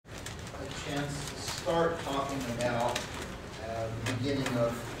chance to start talking about the beginning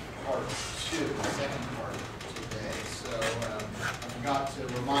of part 2, the second part today. So I forgot to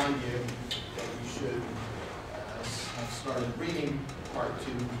remind you that you should have started reading part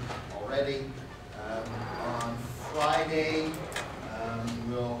 2 already. On Friday,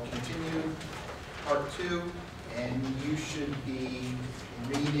 we'll continue part 2, and you should be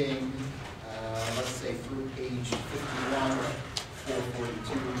reading, let's say, through page 51,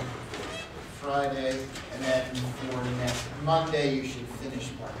 442 Friday, and then for next Monday, you should finish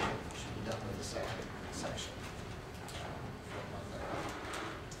part 2. You should be done with the second section for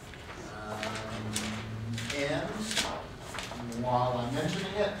Monday. And while I'm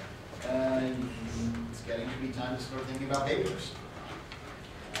mentioning it, it's getting to be time to start thinking about papers.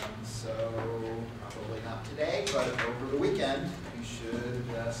 So probably not today, but over the weekend, you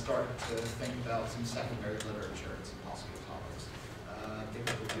should start to think about some secondary literature and some possible topics. I think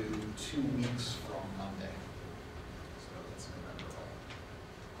we'll do 2 weeks from Monday. So that's November.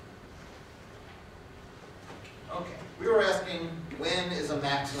 Okay, we were asking, when is a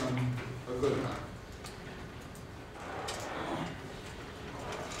maxim a good one?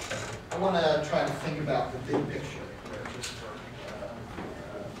 I want to try to think about the big picture here just for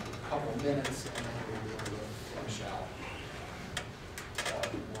a couple minutes, and then we'll be able to finish out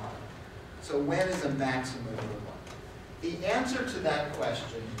one. So when is a maxim a good one? The answer to that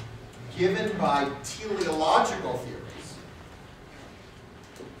question, given by teleological theories,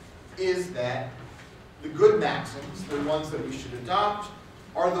 is that the good maxims, the ones that we should adopt,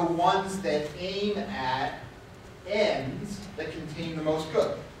 are the ones that aim at ends that contain the most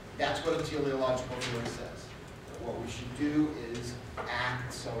good. That's what a teleological theory says. That what we should do is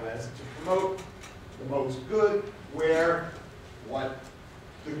act so as to promote the most good, where what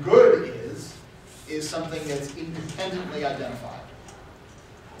the good is something that's independently identified.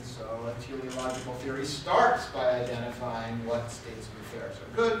 And so a teleological theory starts by identifying what states of affairs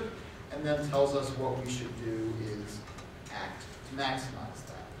are good, and then tells us what we should do is act to maximize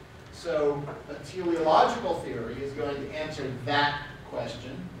that. So a teleological theory is going to answer that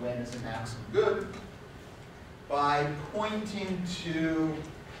question, when is a maxim good, by pointing to,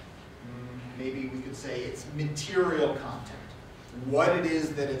 maybe we could say, its material content, what it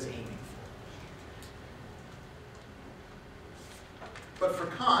is that it's aiming for. But for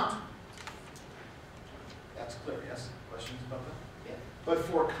Kant, that's clear, yes? Questions about that? Yeah. But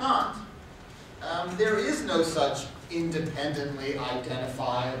for Kant, there is no such independently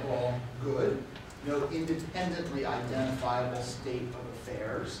identifiable good, no independently identifiable state of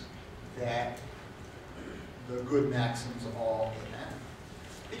affairs that the good maxims all aim at.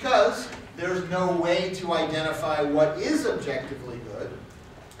 Because there's no way to identify what is objectively good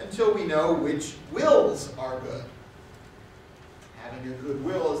until we know which wills are good. Having a good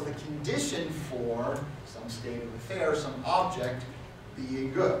will is the condition for some state of affair, some object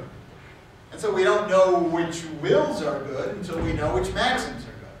being good. And so we don't know which wills are good until we know which maxims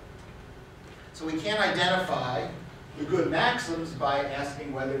are good. So we can't identify the good maxims by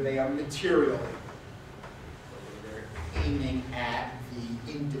asking whether they are materially, whether they're aiming at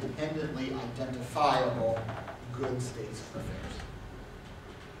the independently identifiable good states of affairs.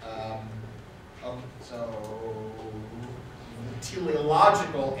 Okay, so the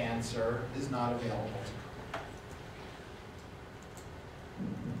teleological answer is not available to Kant.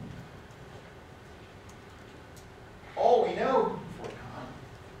 All we know for Kant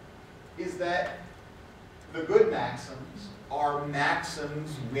is that the good maxims are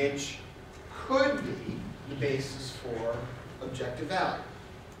maxims which could be the basis for objective value.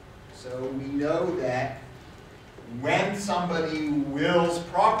 So we know that when somebody wills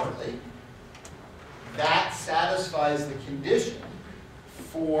properly, that satisfies the condition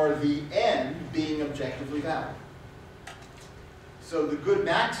for the end being objectively valid. So the good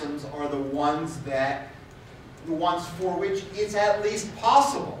maxims are the ones for which it's at least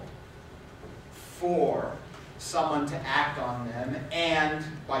possible for someone to act on them, and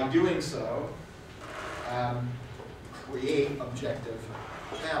by doing so, create objective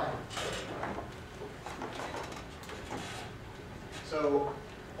value. So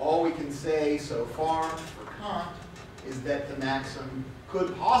all we can say so far for Kant is that the maxim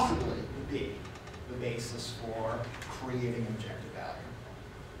could possibly be the basis for creating objective value.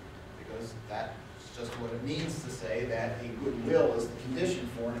 Because that's just what it means to say that a good will is the condition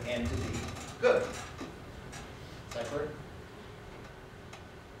for an end to be good. Is that clear?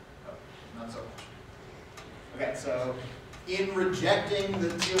 Oh, not so much. Okay, so in rejecting the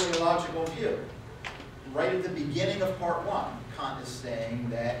teleological view, right at the beginning of part 1, Kant is saying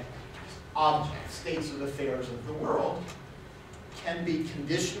that objects, states of affairs of the world, can be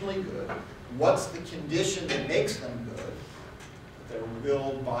conditionally good. What's the condition that makes them good? They're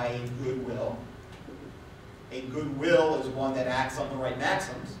willed by a good will. A good will is one that acts on the right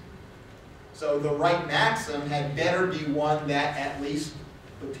maxims. So the right maxim had better be one that at least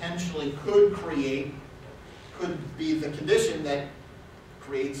potentially could be the condition that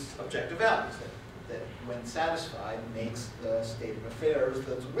creates objective values, that when satisfied makes the state of affairs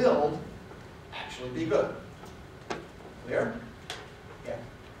that's willed actually be good. Clear? Yeah.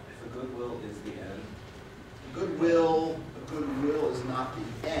 If a good will is the end. A good will is not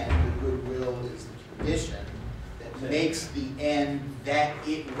the end. A good will is the condition that makes the end that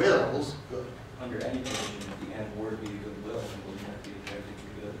it wills good. Under any condition, if the end were to be a good will, then wouldn't that be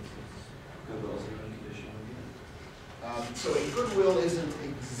objectively good? Since good will is even conditional again. So a good will isn't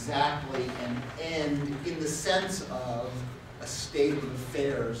exactly an end in the sense of a state of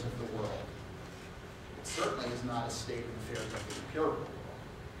affairs of the world. It certainly is not a state of affairs of the empirical world.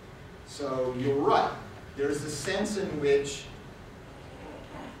 So you're right. There's a sense in which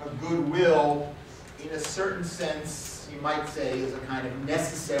a good will, in a certain sense, you might say, is a kind of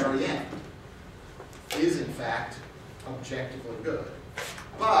necessary end, is in fact objectively good.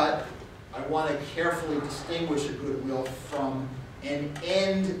 But I want to carefully distinguish a good will from an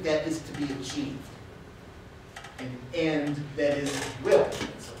end that is to be achieved, an end that is willed.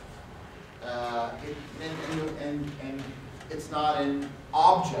 And it's not an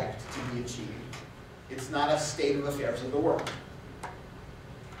object to be achieved. It's not a state of affairs of the world.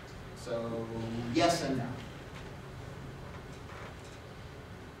 So yes and no.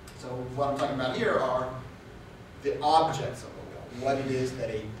 So what I'm talking about here are the objects of the will, what it is that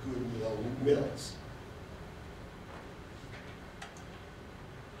a good will wills.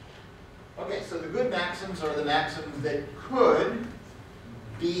 Okay, so the good maxims are the maxims that could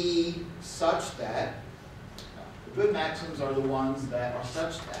be such that, the good maxims are the ones that are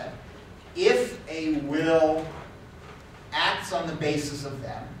such that if a will acts on the basis of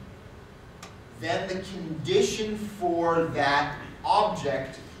them, then the condition for that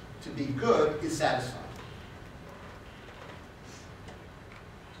object to be good is satisfied.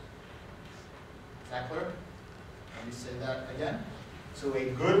 Is that clear? Let me say that again. So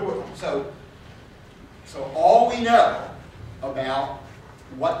a good will. So all we know about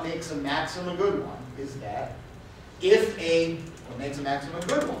what makes a maxim a good one is that what makes a maxim a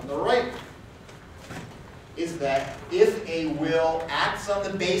good one, the right one, is that if a will acts on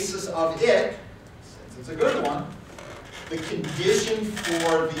the basis of it, since it's a good one, the condition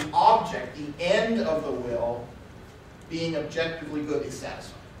for the object, the end of the will, being objectively good is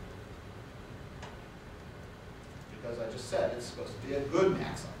satisfied. Because I just said it's supposed to be a good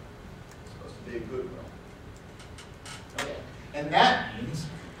maxim. It's supposed to be a good will. Okay. And that means,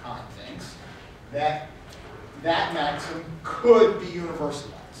 Kant thinks, that that maxim could be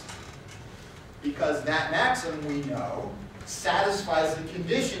universalized. Because that maxim, we know, satisfies the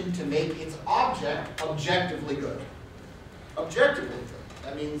condition to make its object objectively good. Objectively good.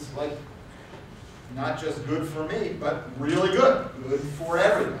 That means, like, not just good for me, but really good. Good for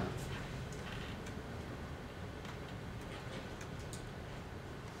everyone.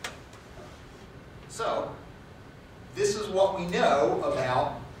 So, this is what we know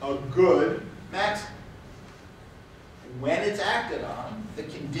about a good maxim. When it's acted on, the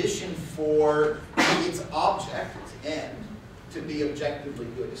condition for its object, its end, to be objectively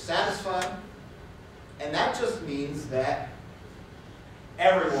good is satisfied. And that just means that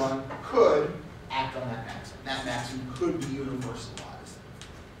everyone could act on that maxim. That maxim could be universalized.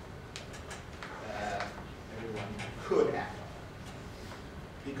 Everyone could act on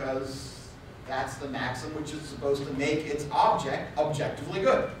it. Because that's the maxim which is supposed to make its object objectively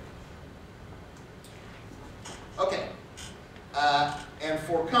good. Okay. And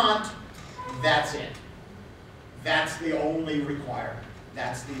for Kant, that's it. That's the only requirement.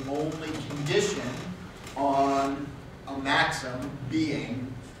 That's the only condition on a maxim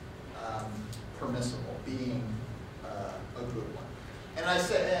being permissible, being a good one. And I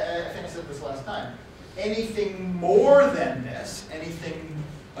think I said this last time, anything more than this, anything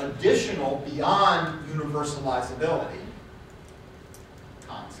additional beyond universalizability,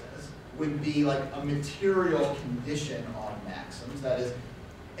 Kant says, would be like a material condition on maxims. That is,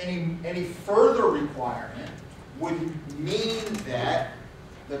 any further requirement would mean that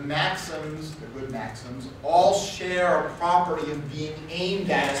the maxims, the good maxims, all share a property of being aimed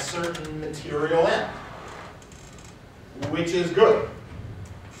at a certain material end, which is good.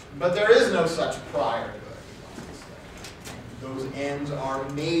 But there is no such prior good. Those ends are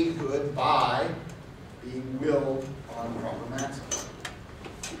made good by being willed on proper maxims.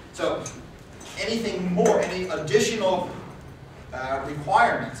 So anything more, any additional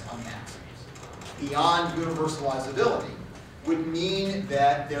requirements on maxims beyond universalizability would mean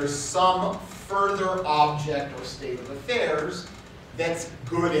that there's some further object or state of affairs that's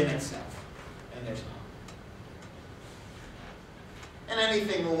good in itself, and there's not. And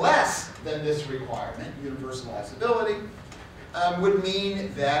anything less than this requirement, universalizability, would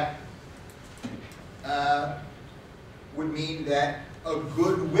mean that a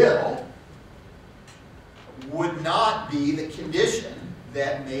goodwill would not be the condition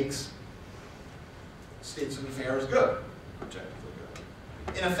that makes states of affairs good, objectively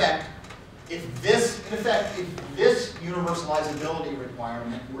good. In effect, if this universalizability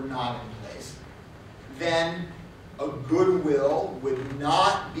requirement were not in place, then a goodwill would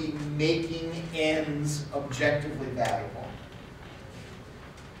not be making ends objectively valuable.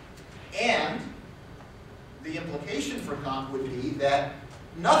 And the implication for Kant would be that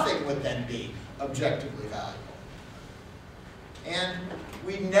nothing would then be objectively valuable. And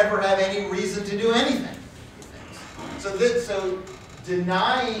we'd never have any reason to do anything. So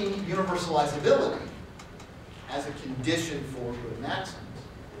denying universalizability as a condition for good maxims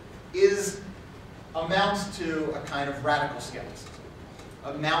amounts to a kind of radical skepticism.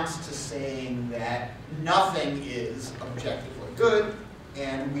 Amounts to saying that nothing is objectively good,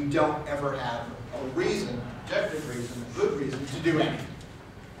 and we don't ever have a reason, objective reason, a good reason to do anything.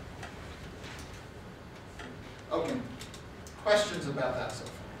 Okay, questions about that so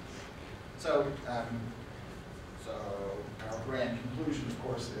far? So our grand conclusion, of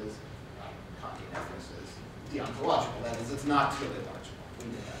course, is Kantian ethics is deontological. That is, it's not teleological.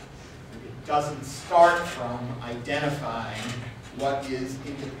 It doesn't start from identifying what is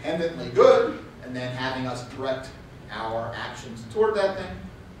independently good and then having us direct our actions toward that thing.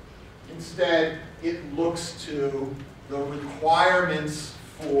 Instead, it looks to the requirements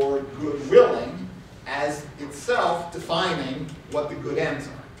for good willing as itself defining what the good ends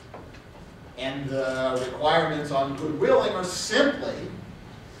are. And the requirements on good willing are simply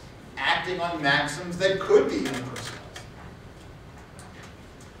acting on maxims that could be universalized.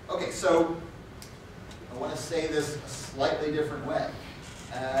 Okay, so I want to say this a slightly different way.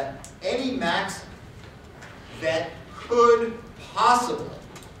 Any maxim that could possibly,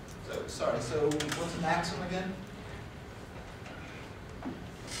 so what's a maxim again?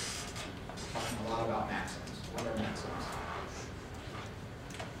 Talking a lot about maxims. What are maxims?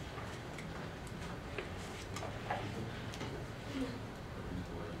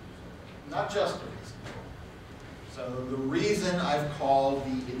 Not just a reason. So the reason I've called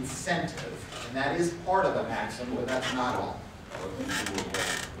the incentive, and that is part of a maxim, but that's not all.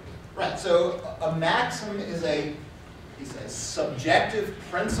 Right, so a maxim is a subjective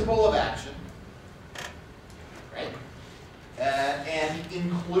principle of action, right? And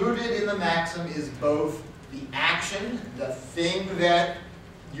included in the maxim is both the action, the thing that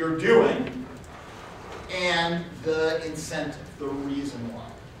you're doing, and the incentive, the reason why.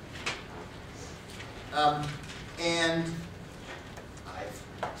 And I've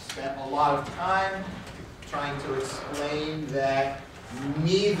spent a lot of time trying to explain that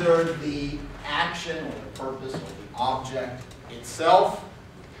neither the action or the purpose or the object itself,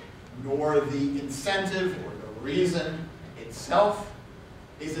 nor the incentive or the reason itself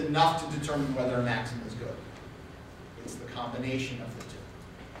is enough to determine whether a maxim is good. It's the combination of the two.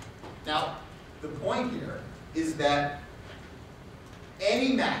 Now, the point here is that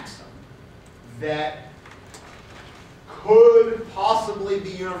any maxim that could possibly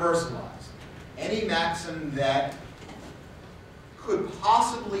be universalized, any maxim that could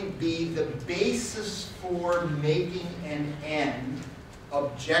possibly be the basis for making an end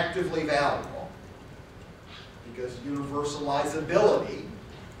objectively valuable, because universalizability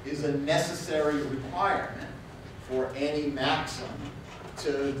is a necessary requirement for any maxim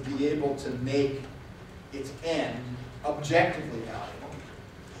to be able to make its end objectively valuable. Let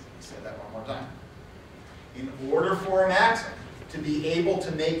me say that one more time. In order for a maxim to be able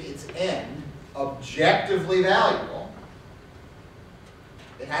to make its end objectively valuable,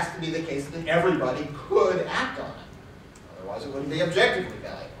 it has to be the case that everybody could act on it. Otherwise, it wouldn't be objectively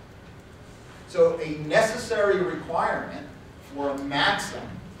valuable. So a necessary requirement for a maxim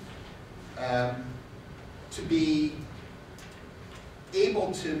to be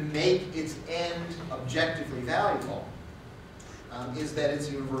able to make its end objectively valuable is that it's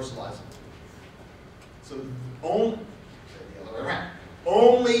universalizable. So only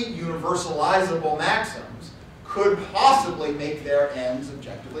universalizable maxims could possibly make their ends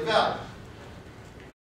objectively valuable.